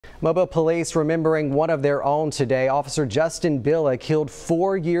Mobile police remembering one of their own today. Officer Justin Billa killed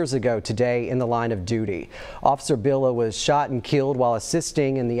 4 years ago today in the line of duty. Officer Billa was shot and killed while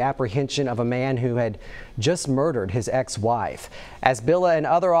assisting in the apprehension of a man who had just murdered his ex-wife. As Billa and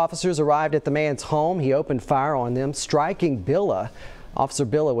other officers arrived at the man's home, he opened fire on them, striking Billa. Officer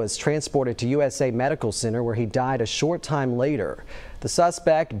Billa was transported to USA Medical Center where he died a short time later. The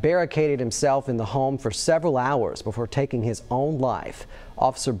suspect barricaded himself in the home for several hours before taking his own life.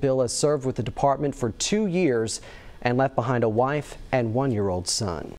 Officer Billa served with the department for 2 years and left behind a wife and 1-year-old son.